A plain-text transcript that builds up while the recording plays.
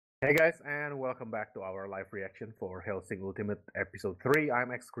Hey guys, and welcome back to our live reaction for Hellsing Ultimate Episode 3.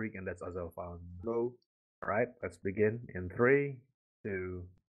 I'm X Creek and that's Azalfan. No. Alright, let's begin in 3, 2,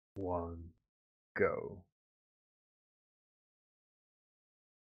 1, go.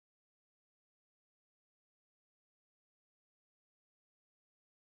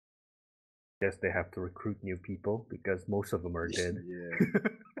 Guess they have to recruit new people because most of them are dead. Yeah.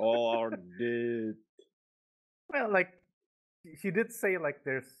 All are dead. Well, she did say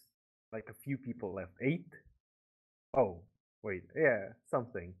there's like a few people left. 8? Oh, wait, yeah,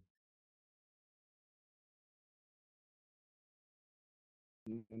 something.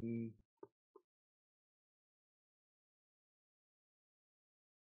 Mm,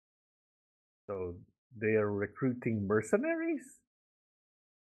 So they are recruiting mercenaries?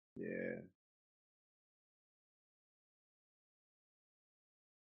 yeah.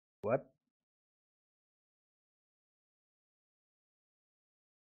 What?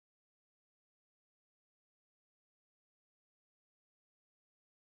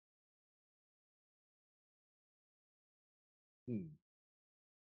 Hmm.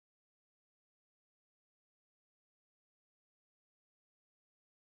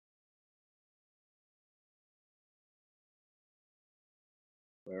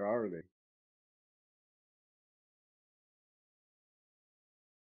 Where are they?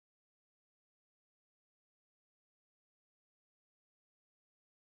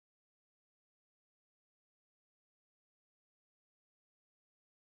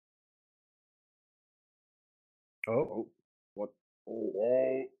 Oh, Oh. What?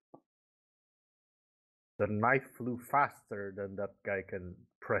 Oh. the knife flew faster than that guy can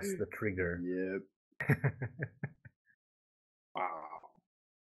press the trigger. Yep. Wow.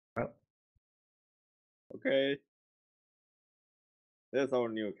 Well, Okay. That's our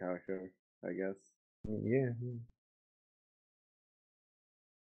new character, I guess. yeah.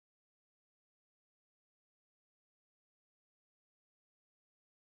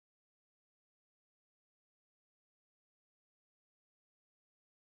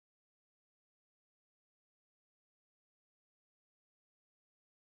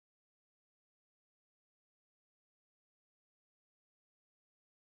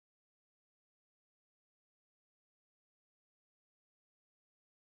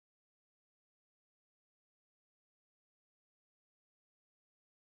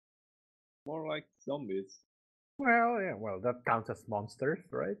 More like zombies, Well, yeah. Well, that counts as monsters,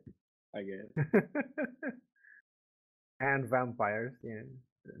 right? I guess. And vampires, yeah.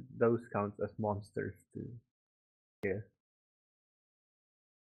 Those count as monsters too. Yeah.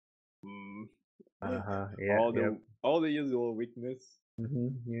 Mm. Yeah. all Yep. the all the usual weakness.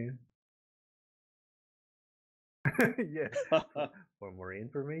 Yeah. Yeah. For more Yep.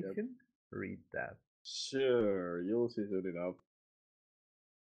 information, read that. Sure, you'll see soon enough.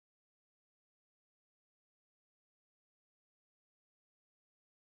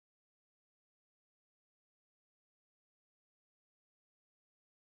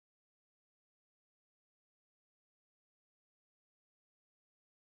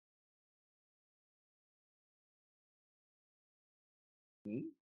 Hmm?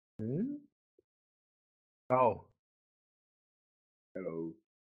 Hmm? Oh, Hello.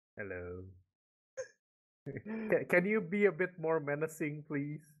 hello. Can you be a bit more menacing,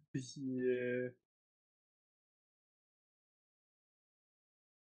 please? Yeah.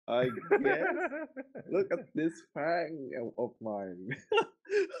 I guess. Look at this fang of mine.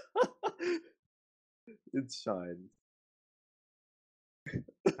 It shines.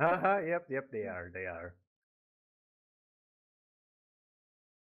 Yep, they are. They are.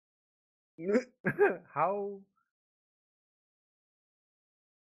 How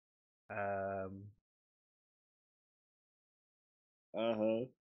um Uh-huh.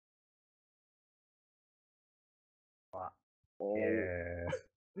 Oh. yeah.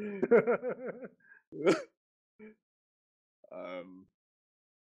 um.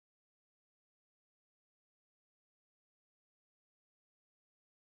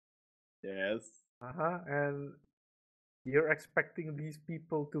 Yes. And you're expecting these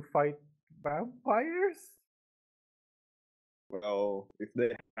people to fight vampires? Well, if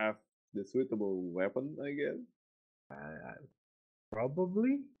they have the suitable weapon, I guess. Uh,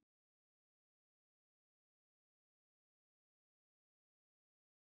 Probably.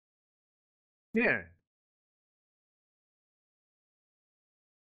 Yeah.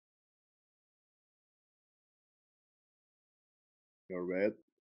 You're right.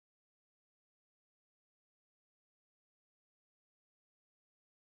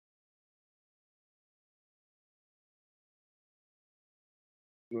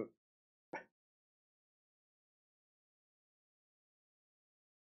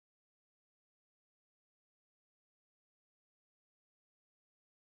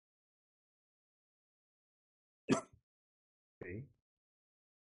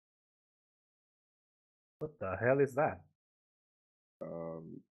 What the hell is that?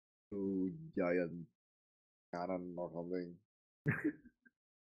 Two giant cannon or something.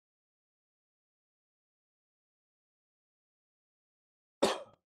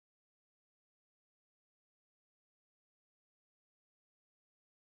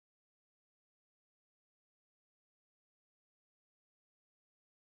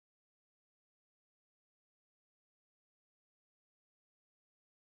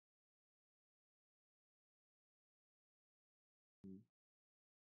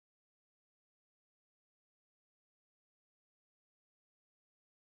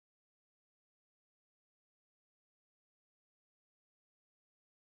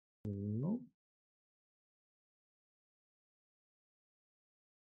 Hmm.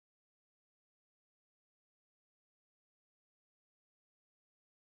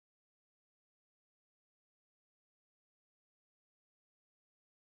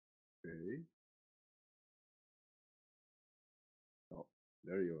 Okay. Oh,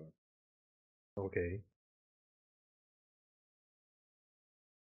 there you are. Okay.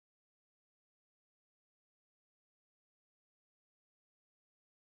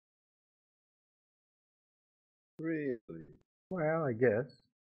 Really? Well, I guess.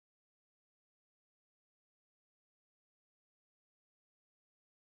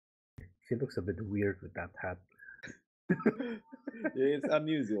 She looks a bit weird with that hat. Yeah, it's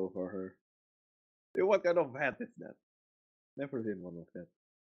unusual for her. Hey, what kind of hat is that? Never seen one of that.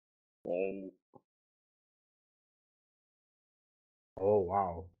 Oh. Oh,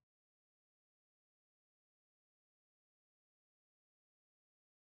 wow.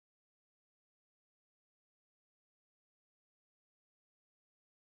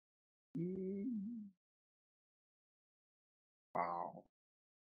 Wow.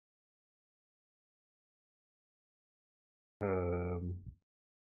 Um,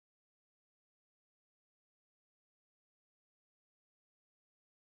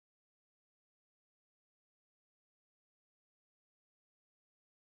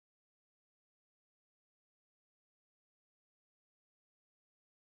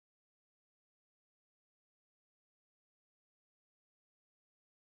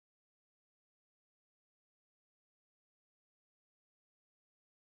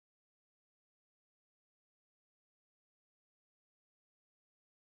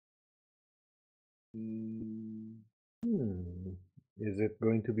 Mm. hmm. Is it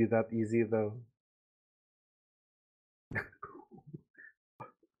going to be that easy though?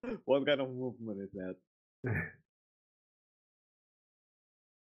 What kind of movement is that?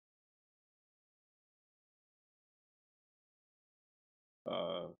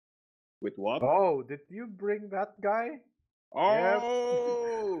 Uh, with what? Oh, did you bring that guy? Yep.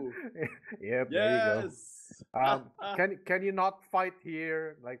 Oh, Yep, there you go. yes. Can you not fight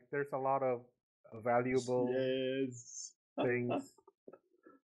here? Like there's a lot of valuable Yes. things.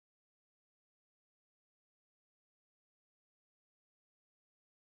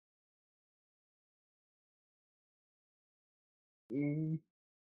 Mm.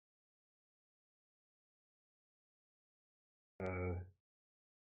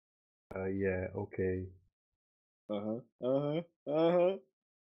 Uh yeah, okay. Uh-huh. Uh-huh. Uh-huh.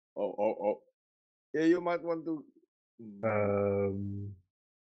 Oh, oh, oh. Yeah, you might want to. Mm. Um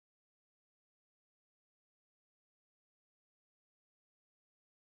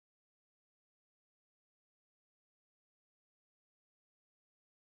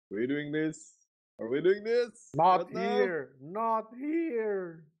Are we doing this? Are we doing this? Not What now? here. Not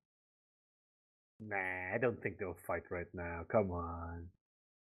here. Nah, I don't think they'll fight right now. Come on.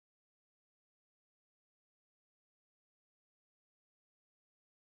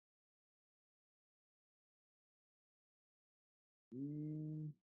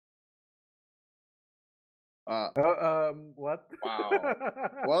 Mm. What? Wow.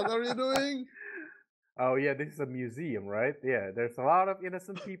 What are you doing? Oh yeah, this is a museum, right? Yeah, there's a lot of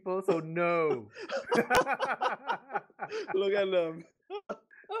innocent people, so no. Look at them.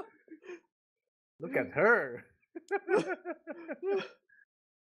 Look at her.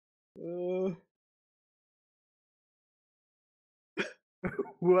 Uh,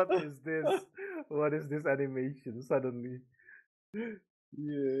 What is this? What is this animation suddenly?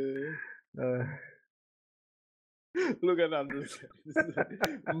 yeah. Uh, Look at Andrew.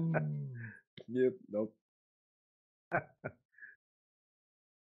 Mm. Yep. Nope.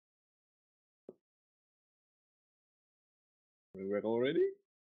 We back already?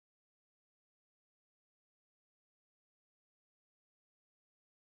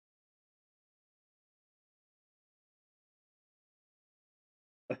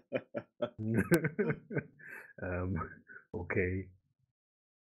 um, okay.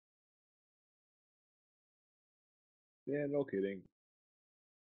 Yeah, no kidding.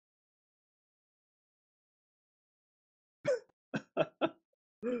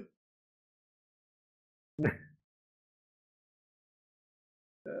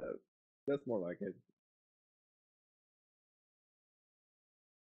 That's more like it.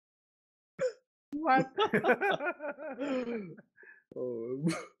 What? Oh,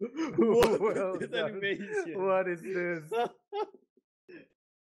 what Well this done. animation? What is this?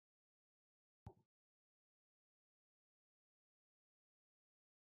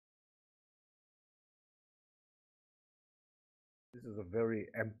 This is a very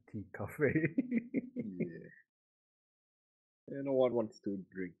empty cafe. Yeah. Yeah, no one wants to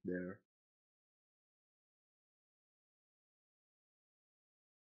drink there.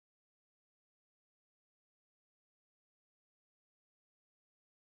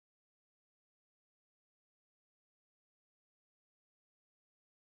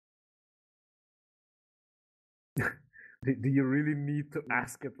 Do you really need to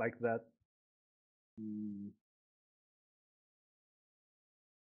ask it like that? Mm,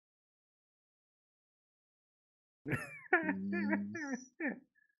 please.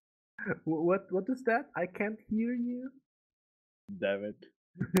 What is that? I can't hear you. Damn it.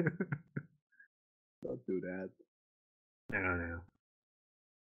 Don't do that. No.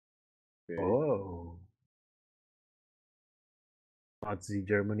 Okay. Oh, Nazi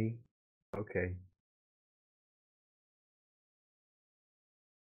Germany. Okay.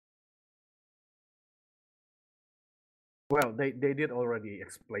 Well, they did already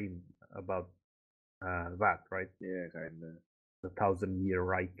explain about that, right? Yeah, kinda. The Thousand-Year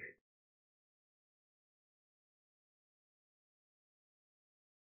Reich.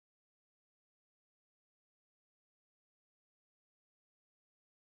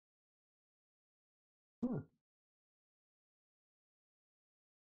 Hmm.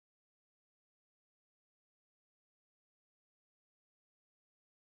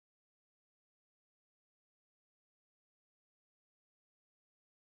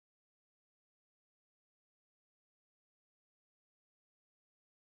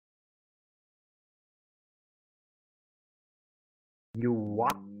 You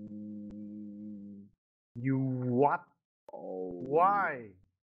what? Mm, You what? oh. Why?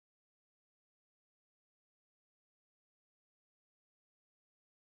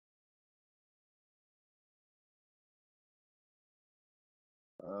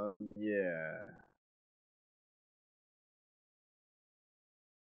 Yeah.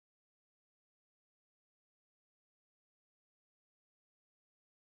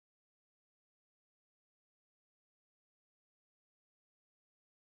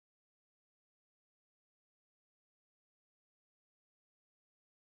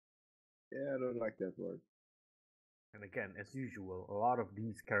 Yeah, I don't like that word. And again, as usual, a lot of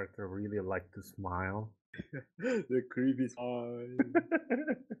these characters really like to smile. The creepy smile.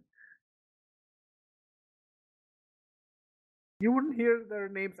 You wouldn't hear their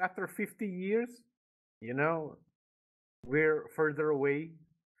names after 50 years. You know, we're further away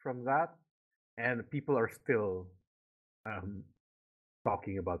from that, and people are still um,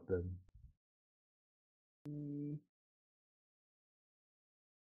 talking about them. Mm,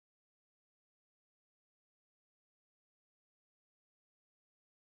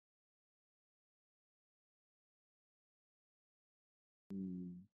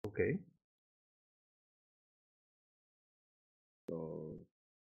 mm, Okay. so,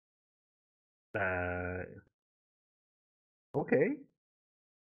 Uh, okay.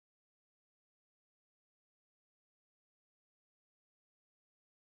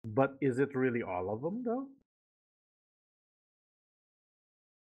 But is it really all of them, though?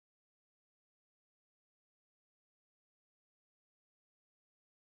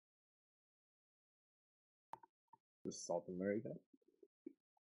 just South America.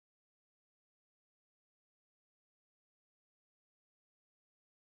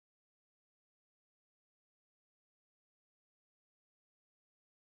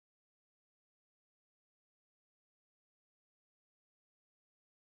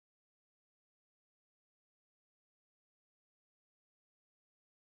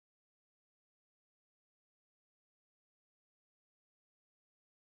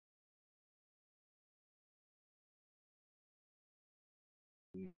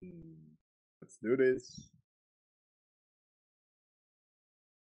 Mm, let's do this.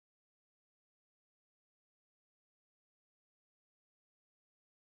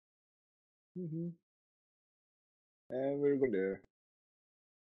 Mm-hmm. And we're going there.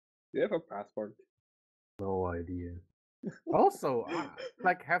 Do you have a passport? No idea. Also,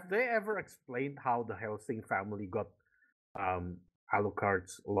 like, have they ever explained how the Hellsing family got um,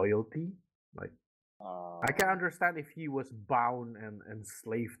 Alucard's loyalty? Like, I can understand if he was bound and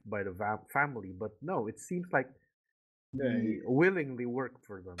enslaved by the family, but no, it seems like Yeah, he willingly worked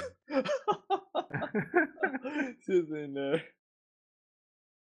for them. She's in there.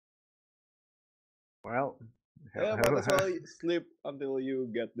 Well, Yeah, might as well sleep until you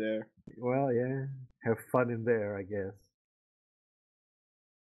get there. well, yeah, have fun in there, I guess.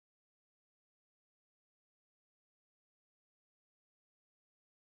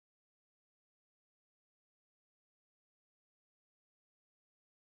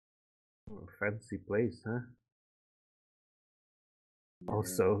 Oh, fancy place, huh? Yeah.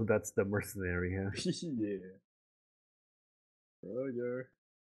 Also, that's the mercenary, huh? Yeah. Roger.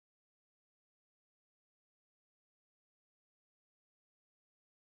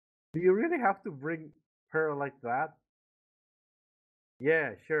 Do you really have to bring her like that?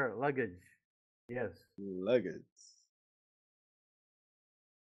 Yeah, sure, luggage. Yes. Luggage.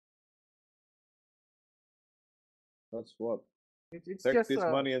 That's what. It's Take just this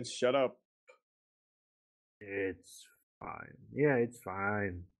money and shut up. it's fine. Yeah, it's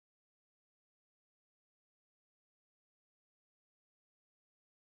fine.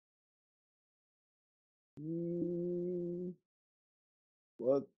 Mm,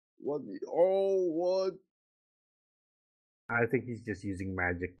 what? What? Oh, what? I think he's just using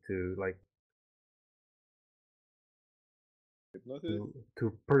magic to like Hypnosis?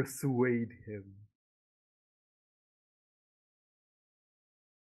 to persuade him.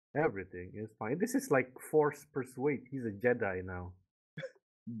 Everything is fine. This is like force persuade. He's a Jedi now.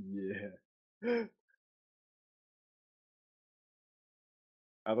 Yeah.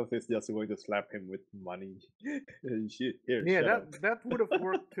 I thought he's just going to slap him with money. Shit, here, Yeah, shut up. that would have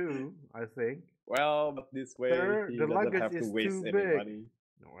worked too, I think. Well, but this way Sir, he the doesn't luggage have to is waste too any big. money.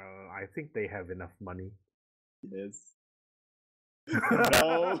 Well, I think they have enough money. Yes.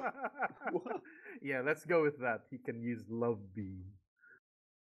 No. Yeah, let's go with that. He can use love beam.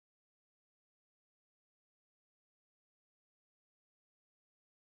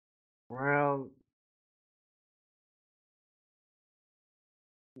 Well,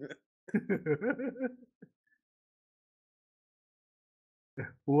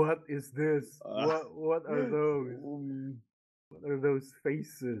 what is this? What are those? What are those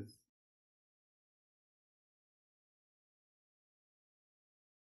faces?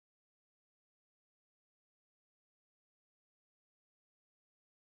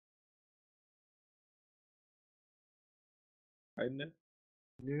 Kinda.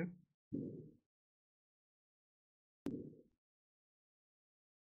 Yeah.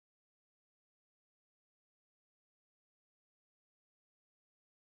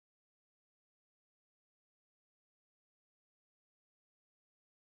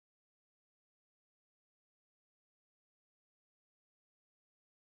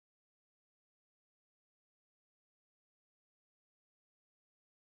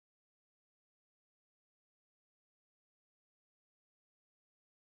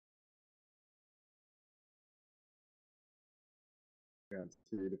 Can't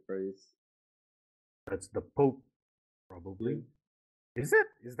see the phrase. That's the Pope, probably. Yeah. Is it?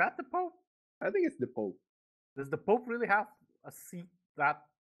 Is that the Pope? I think it's the Pope. Does the Pope really have a seat that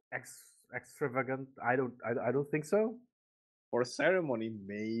extravagant? I don't think so. For ceremony,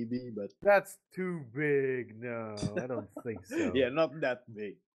 maybe, but That's too big. No, I don't think so. yeah, not that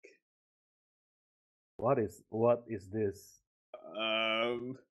big. What is this?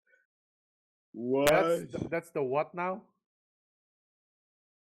 Um, what? That's the what now?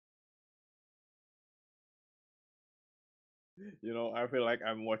 You know, I feel like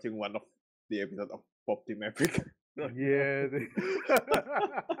I'm watching one of the episode of Pop Team Epic. Right Yeah.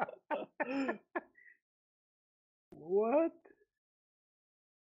 now. What?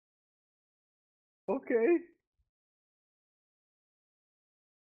 Okay.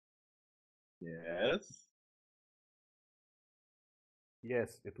 Yes.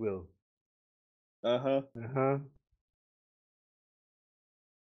 Yes, it will. Uh-huh. Uh-huh.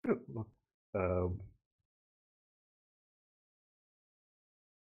 um,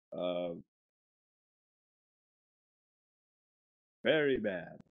 Um, very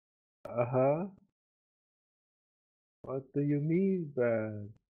bad. uh-huh. What do you mean, bad?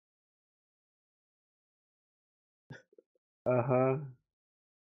 Uh-huh.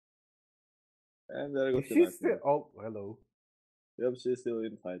 And there Is goes the she still? Lesmo. Oh, hello. Yep, she's still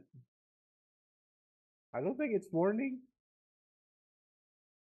in fight. I don't think it's morning.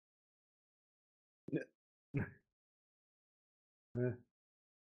 Eh.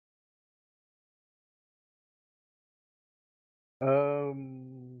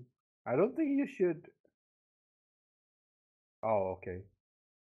 I don't think you should. Oh, okay.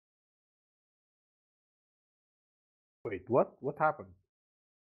 Wait, what? What happened?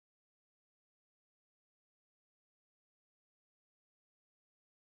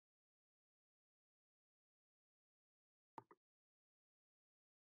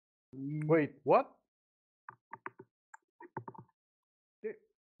 Wait, what? They,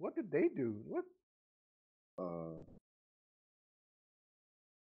 what did they do? What? Uh,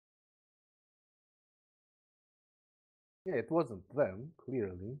 Yeah, it wasn't them,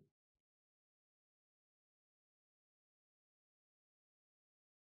 clearly.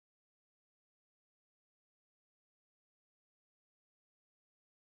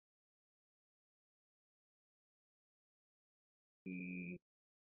 mm,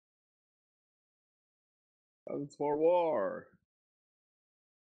 Sounds for war.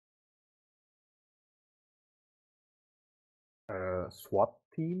 SWAT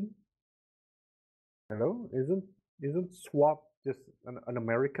team? Hello? Isn't SWAT just an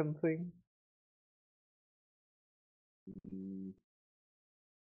American thing? Mm.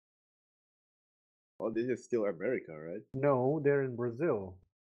 Oh, this is still America, right? No, they're in Brazil.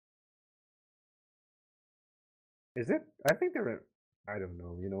 Is it? I think they're in, I don't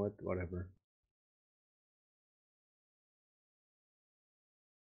know. You know what? Whatever.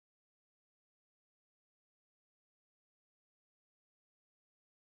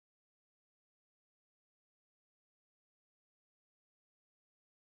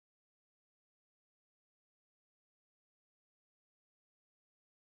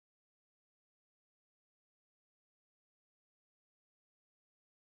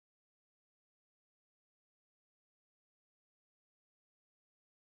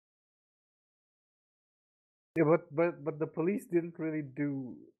 Yeah, but the police didn't really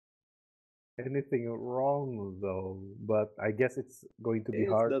do anything wrong though. But I guess it's going to be It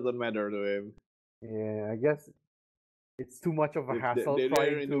hard. doesn't matter to him. Yeah, I guess it's too much of a If hassle they're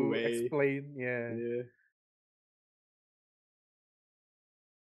trying in the to way, explain. Yeah. yeah.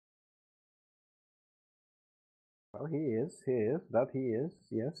 Well, he is. He is. That he is.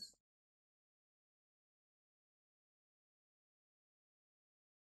 Yes.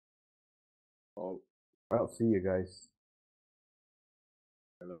 Oh, Well, see you guys.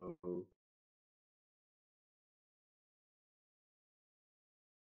 hello.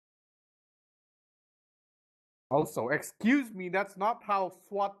 Also, excuse me, that's not how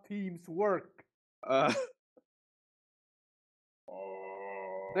SWAT teams work. Uh,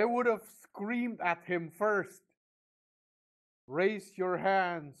 They would have screamed at him first. Raise your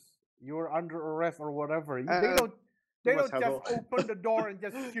hands. You're under arrest or whatever. They and don't. they They must don't have just a. open the door and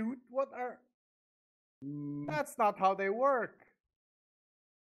just shoot. What are? Mm, That's not how they work.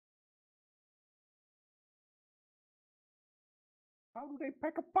 How do they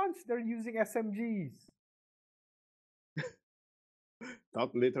pack a punch? They're using SMGs.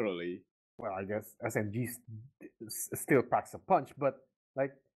 not literally. Well, I guess SMGs still packs a punch, but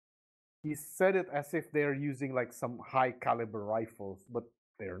like he said it as if they're using like some high caliber rifles, but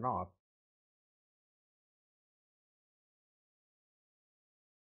they're not.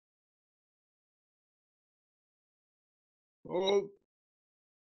 Oh,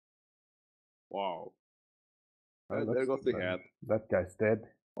 wow. Well, And there goes the hat. that guy's dead.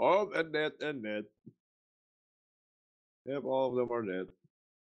 Oh, and that, and that. Yep, all of them are dead.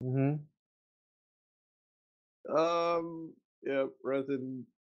 Mm-hmm. Yeah, Resin.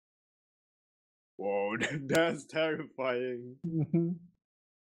 Whoa, that's terrifying. Mm-hmm.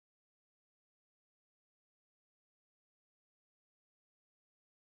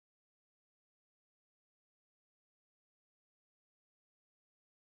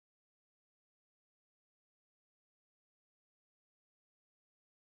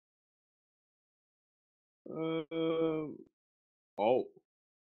 Um, oh,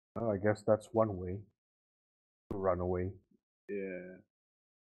 Well, I guess that's one way to run away. yeah.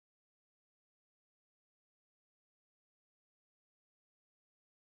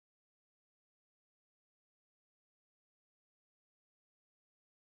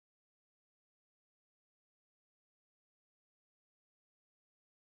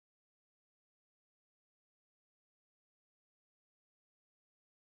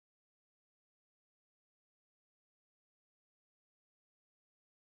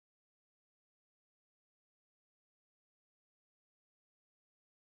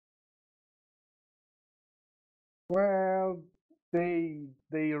 Well, they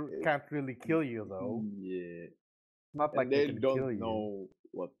can't really kill you though. Yeah. Not And like they they can don't kill you. know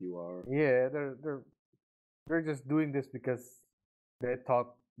what you are. Yeah, they're just doing this because they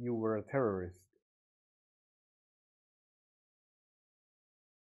thought you were a terrorist.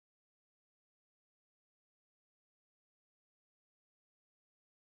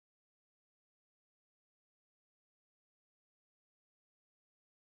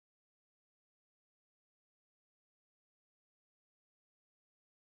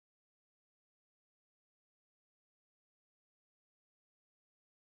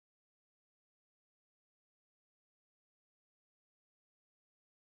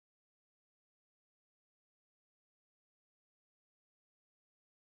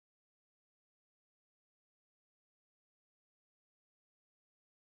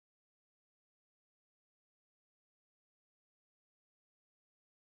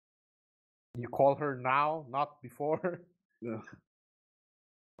 You call her now, not before. No.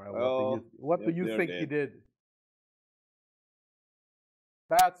 Well, Well, what do if you they're think he dead. did?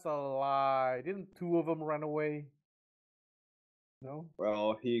 That's a lie. Didn't two of them run away? No.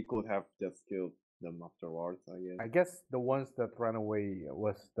 Well, he could have just killed them afterwards, I I guess. guess the ones that ran away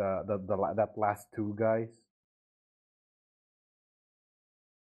was that last two guys.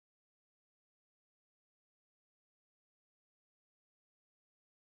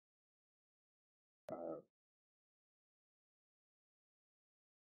 Uh,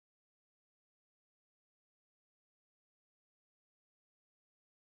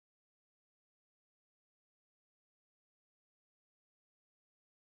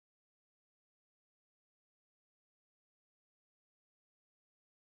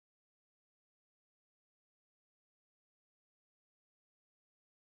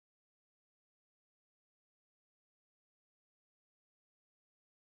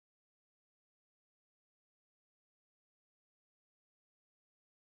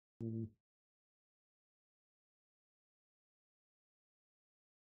 Mm.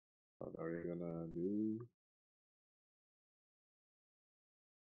 what are you gonna do?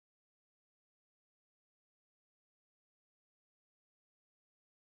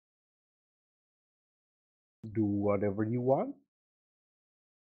 Do whatever you want.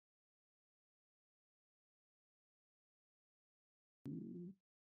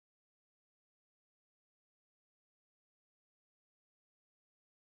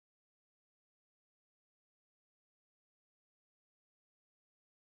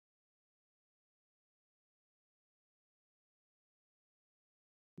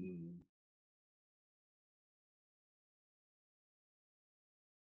 Hmm.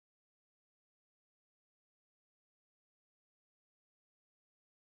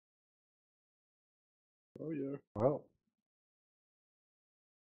 Oh yeah. Well,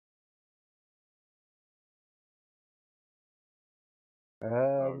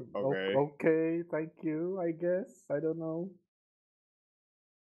 Okay. okay, thank you. I guess I don't know.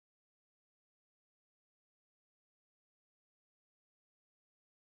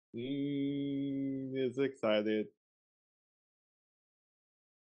 It's excited.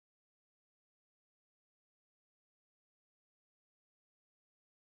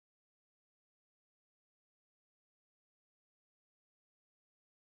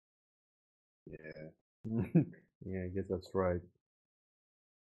 Yeah. Yeah, I guess that's right.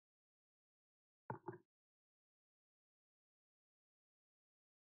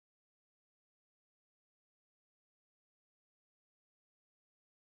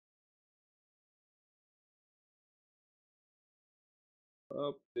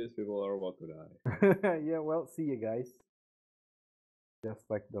 Oh, these people are about to die. Yeah, well, see you guys. Just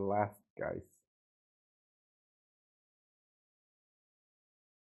like the last guys.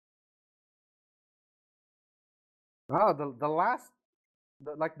 Ah,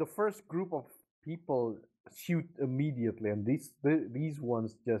 like the first group of people shoot immediately, and these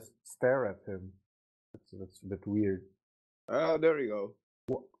ones just stare at him. That's a bit weird. Oh, there you go.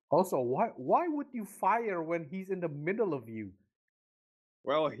 Also, why would you fire when he's in the middle of you?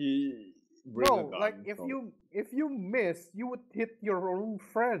 Well, he bring a No, like gun, so if you miss, you would hit your own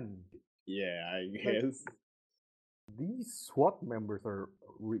friend. yeah, I Like guess. these SWAT members are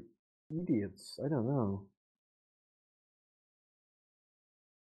idiots. I don't know.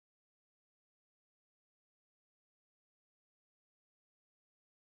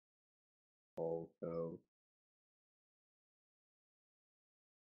 Also,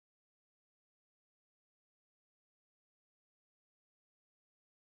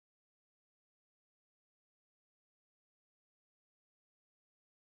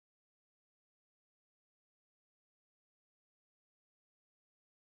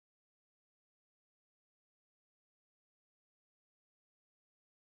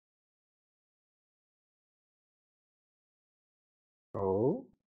 Oh,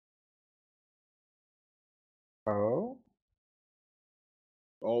 oh,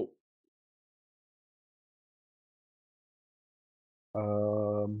 oh,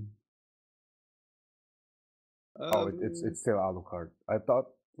 um, oh, um, it's still Alucard. I thought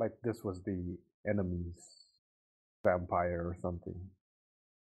like this was the enemy's vampire or something.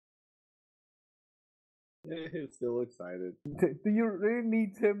 yeah, he's still excited. Do you really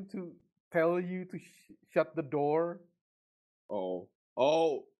need him to tell you to shut the door? Oh,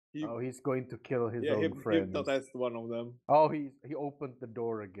 oh, he, Oh, he's going to kill his yeah, own he friends. hypnotized one of them. Oh, he opened the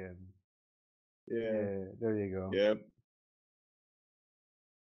door again. Yeah, Yeah, there you go. yep.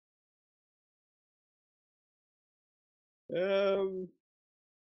 Um,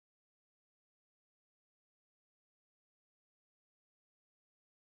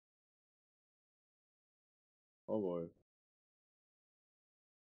 Oh boy.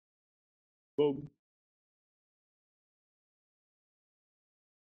 Boom.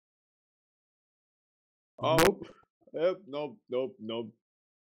 Nope. Yep. Nope. Nope. Nope.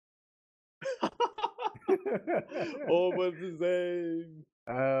 Almost the same.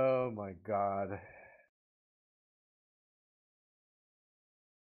 Oh my god.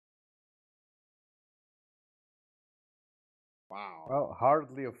 Wow. Well,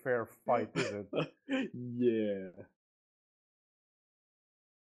 hardly a fair fight, is it? Yeah.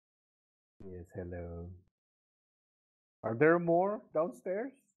 Yes, hello. Are there more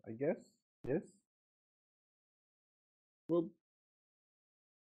downstairs? I guess. Yes. Boop.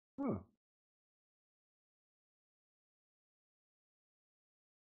 Huh.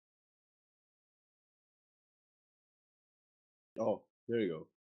 Oh, there you go.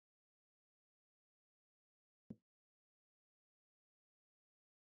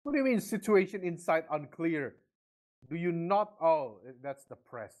 What do you mean situation inside unclear? Do you not? Oh, that's the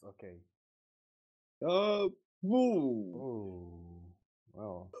press. Okay. Woo. Oh,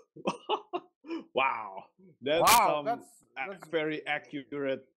 well. Wow. That's Wow, some that's very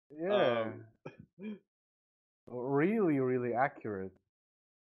accurate. yeah, really, really accurate.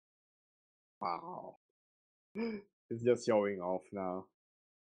 Wow. It's just showing off now.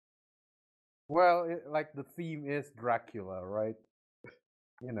 Well, like the theme is Dracula, right?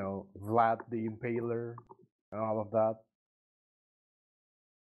 You know, Vlad the Impaler and all of that.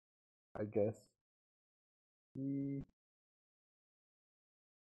 I guess. Mm,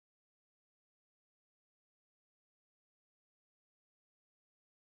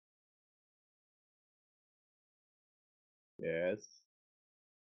 Yes.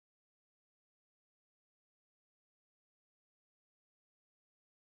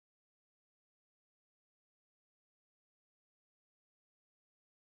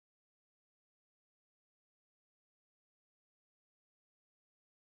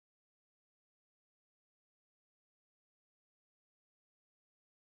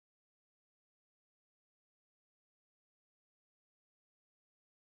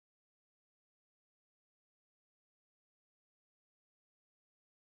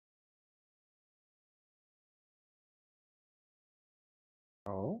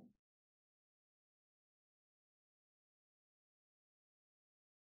 oh,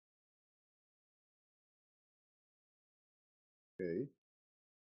 Okay.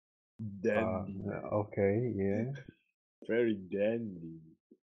 Dandy. okay, yeah. Very dandy.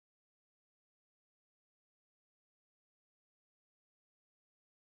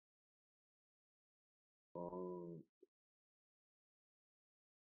 Oh.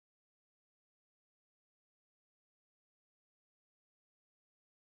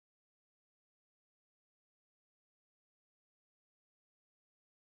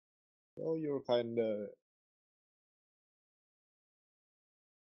 So you're kinda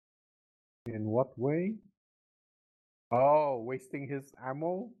In what way? Oh, wasting his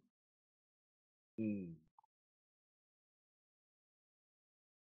ammo? hmm.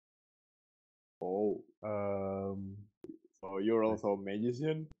 Oh. Um, So you're also a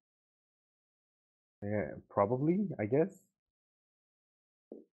magician? yeah, probably, I guess.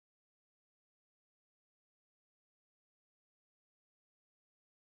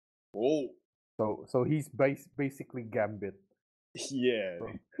 Oh. So he's basically Gambit Yeah.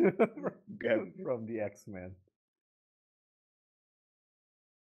 from, Gab. from the X-Men.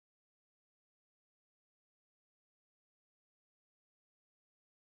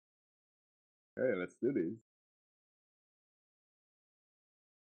 Hey, let's do this.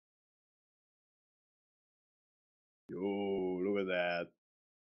 Yo, look at that.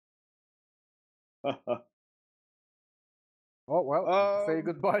 Oh well, say um,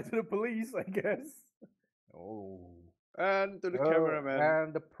 goodbye to the police, I guess. Oh, and to the cameraman.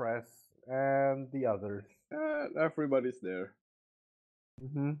 and the press and the others. And everybody's there.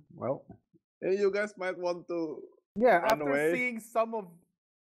 Well, Hey, you guys might want to yeah. run After away. seeing some of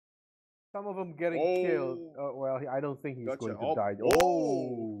them getting killed, Oh, well, I don't think he's gotcha. going to Oh, die. oh,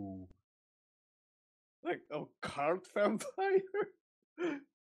 Oh, like a card vampire.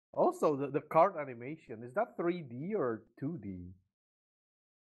 also the card animation, is that 3D or 2D?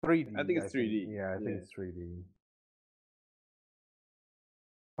 3D, I think I it's think. 3D. Yeah, I think Yeah. it's 3D.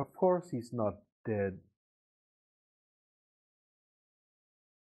 Of course, he's not dead.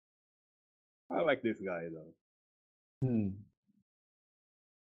 I like this guy though. Hmm.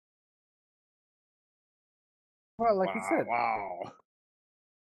 Well, like you Wow, said. wow.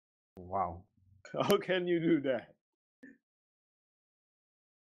 Wow. How can you do that?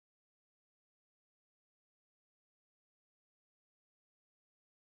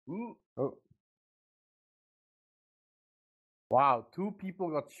 Hmm? Oh, Wow, 2 people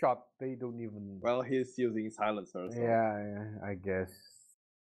got shot. They don't even. Well, he's using silencer, so. Yeah, I guess.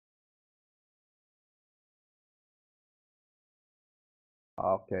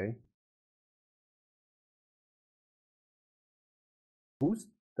 Okay. Who's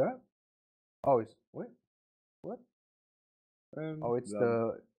that? Oh, it's wait, what? Oh, it's Blum.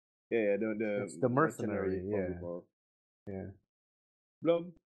 the Yeah, it's the mercenary mercenary. from Yeah, before. yeah.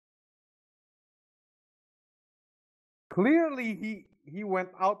 Blum. Clearly, he went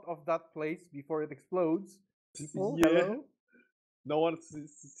out of that place before it explodes. People, Yeah. hello. No one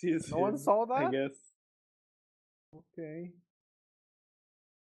sees No one him, saw I that. guess. Okay.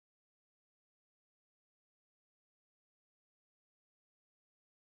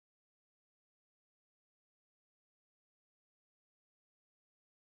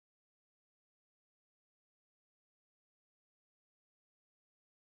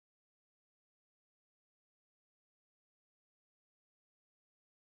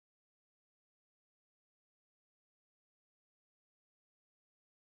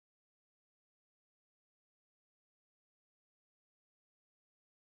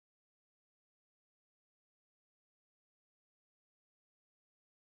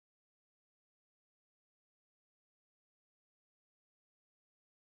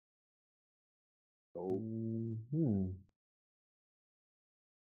 So,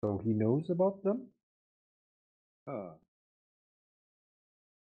 So he knows about them. ah.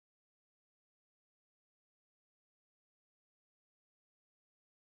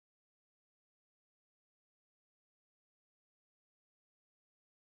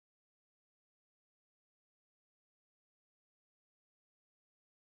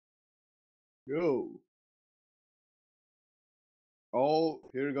 Yo. Oh,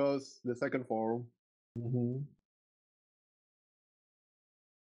 here goes the second form. Mm-hmm.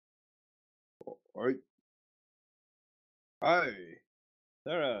 Alright. Hi.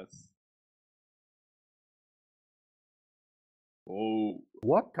 Teras. Oh.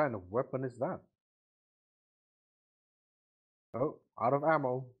 What kind of weapon is that? Oh, out of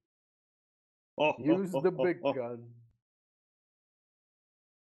ammo. Oh, oh, Use oh, the oh, big oh. gun.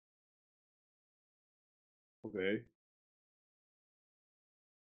 Okay.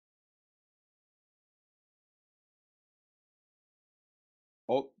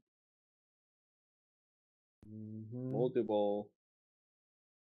 Oh, Mm-hmm. multiple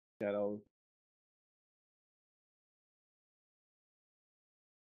shadows.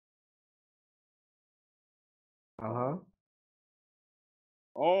 Uh-huh.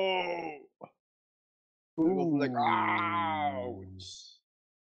 Oh! It was like, Ooh. ouch!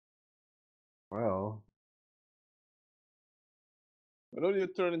 Well, Why don't you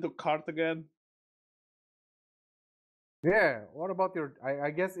turn into cart again? yeah. What about your?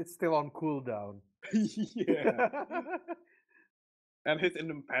 I guess it's still on cooldown. Yeah. And he's in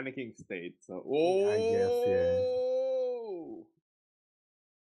a panicking state, so. Yeah, I guess, yeah. Oh!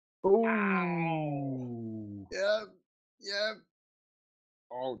 Ow! Oh. Yep, yep.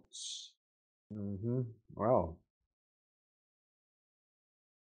 Ouch. Mm-hmm. Well,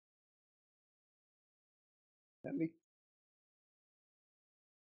 Let me.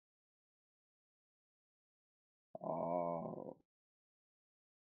 Oh.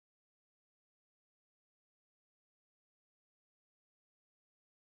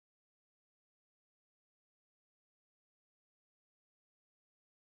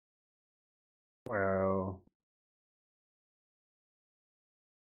 well.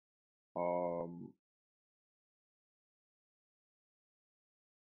 Um.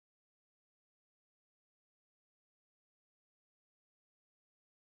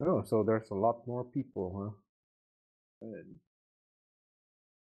 Oh, so there's a lot more people, huh? And,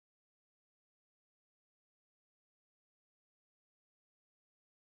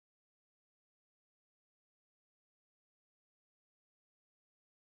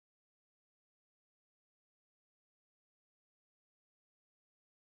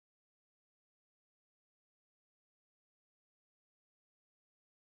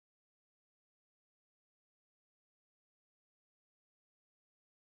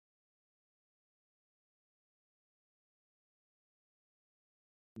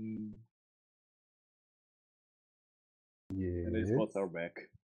 mm, and his Yes. bots are back.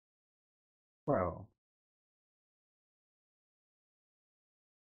 Well.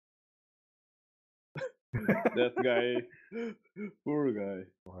 That guy, poor guy,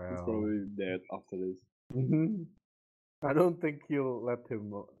 he's Well. probably dead after this. Mm-hmm. I don't think he'll let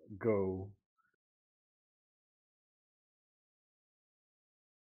him go.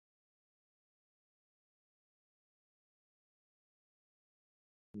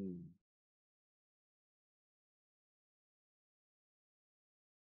 Hmm.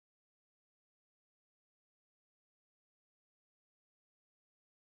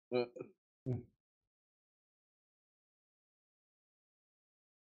 Uh, Mm.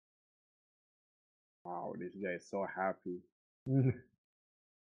 wow, this guy is so happy.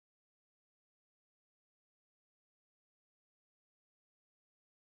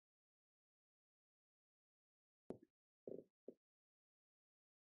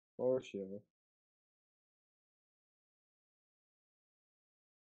 For sure.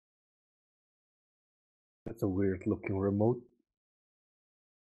 That's a weird looking remote.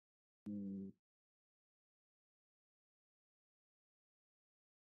 Mm.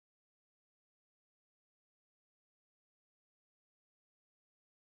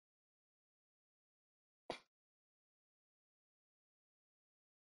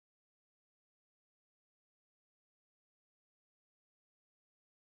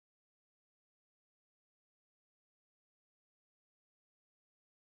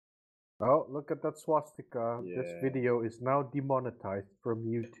 Oh, look at that swastika. This Yeah. video is now demonetized from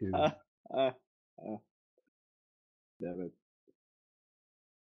YouTube. Ah, ah, ah. Damn it.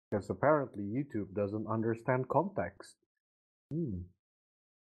 Because apparently YouTube doesn't understand context. Hmm.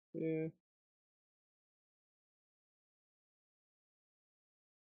 Yeah.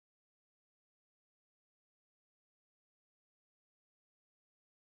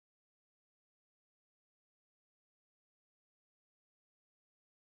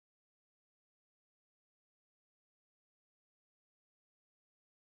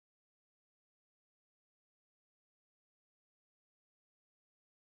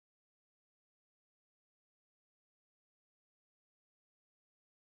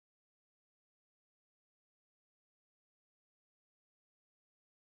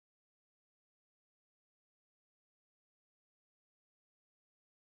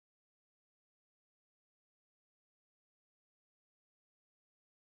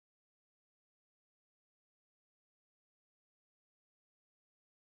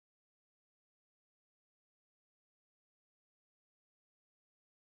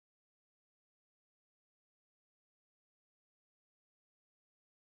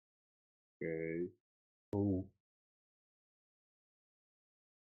 Okay. Oh.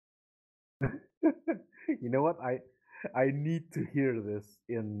 You know what? I need to hear this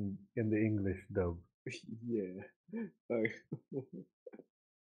in the English dub. Yeah. Like,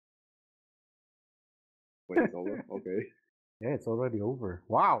 wait, it's over? Okay. Yeah, it's already over.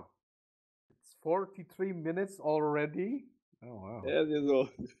 Wow. It's 43 minutes already. Oh wow. Yeah, this all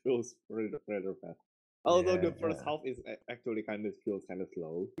feels rather fast. Although Yeah, the first half is actually kind of feels kind of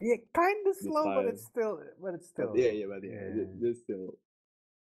slow yeah, kind of this slow, but time. it's still, but it's But still, yeah, but yeah, yeah, this still.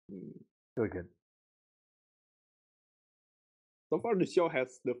 Mm. still good. So far, the show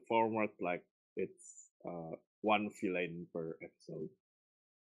has the format like it's one villain per episode.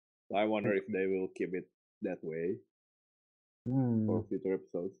 So I wonder if they will keep it that way for Hmm. future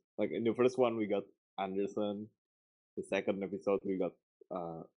episodes. Like in the first one, we got Anderson. The second episode, we got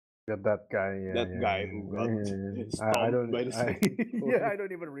Got that guy. Yeah, that yeah, guy who got yeah. I stomped don't. by the I, second yeah, one. I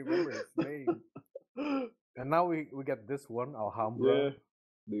don't even remember his name. And now we get this one, Alhambra. Yeah,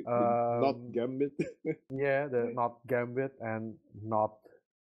 the not Um, Gambit. yeah, the not Gambit and not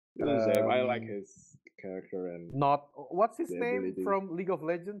It's a shame. I like his character and not what's his the name abilities. from League of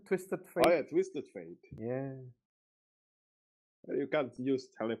Legends? Twisted Oh Fate. yeah, Twisted Fate. Yeah. You can't use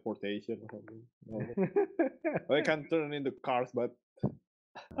teleportation or something. No. Well, I can turn into cars, but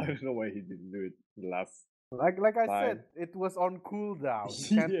I don't know why he didn't do it the last like I time. said, it was on cooldown.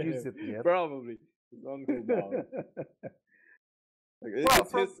 You can't Yeah, use it yet. probably. It's on cooldown. Like, Well,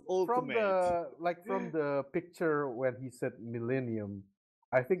 it's his from ultimate. the picture when he said Millennium,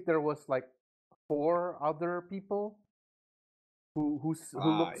 I think there was like four other people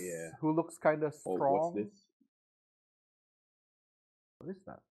Ah, yeah. who looks kind of Oh, what's strong. this? What is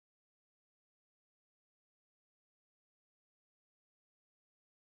that?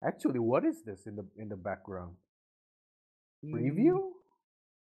 Actually, what is this in the background? Mm. Preview?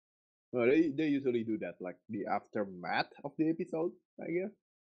 Well, they usually do that, like the aftermath of the episode, I guess.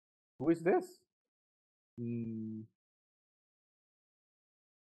 Who is this? Mm.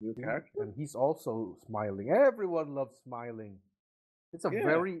 New See? character? And he's also smiling. Everyone loves smiling. It's Yeah.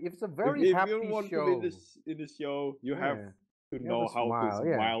 a very If you happy want to be show. in the show, you have Yeah. to You have to know how to smile.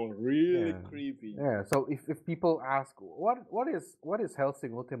 Yeah. smile really Yeah. creepy. Yeah. So if people ask what is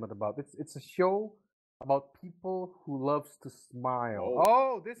Hellsing Ultimate about? It's a show about people who loves to smile. Oh,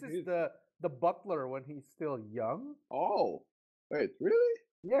 Oh, this is he's, the butler when he's still young. oh, wait, really?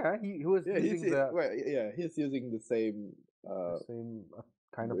 Yeah, he was Yeah, using the well, yeah, he's using the same same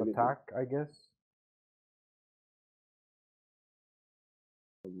kind of ability. attack, I guess.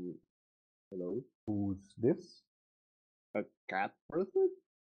 Um, hello, Who's this? a cat person?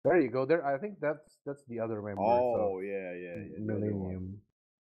 There you go. There, I think that's the other members of Oh yeah, the other one. Millennium.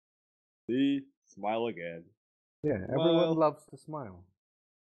 See, smile again. Yeah, everyone Smile. loves to smile.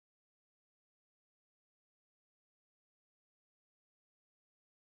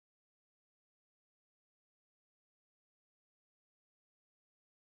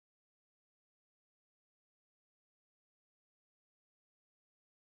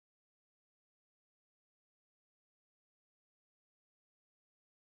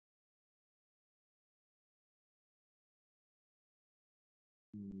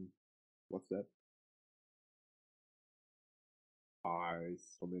 Hmm, what's that? Eyes.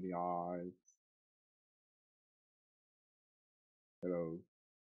 So many eyes. Hello.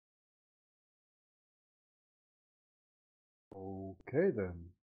 Okay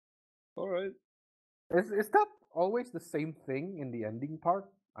then. All right. Is that always the same thing in the ending part?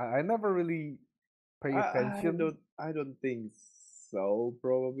 I never really pay attention. I don't think so.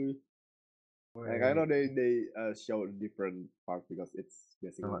 Probably. Like I know Wait, they show a different part because it's no,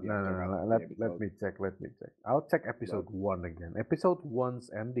 basically the no, no, aftermath no. of the Let episode. me check. Let me check. I'll check But episode one again. Episode one's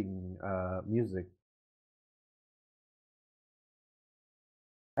ending music.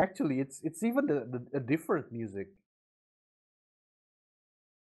 Actually, it's even a different music.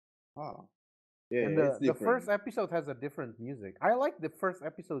 ah, yeah, And it's the different. first episode has a different music. I like the first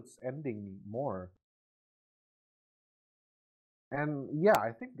episode's ending more. And yeah,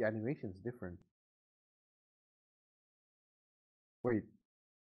 I think the animation's different. Wait,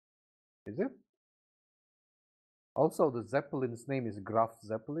 is it? Also, the Zeppelin's name is Graf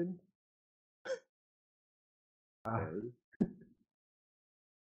Zeppelin. Ah, Okay.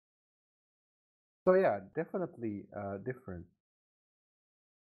 so yeah, definitely different.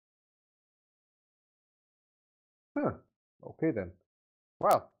 Huh. Okay then.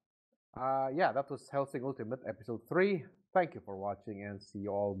 Well, yeah, that was Hellsing Ultimate episode 3. Thank you for watching and see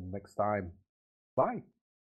you all next time. Bye.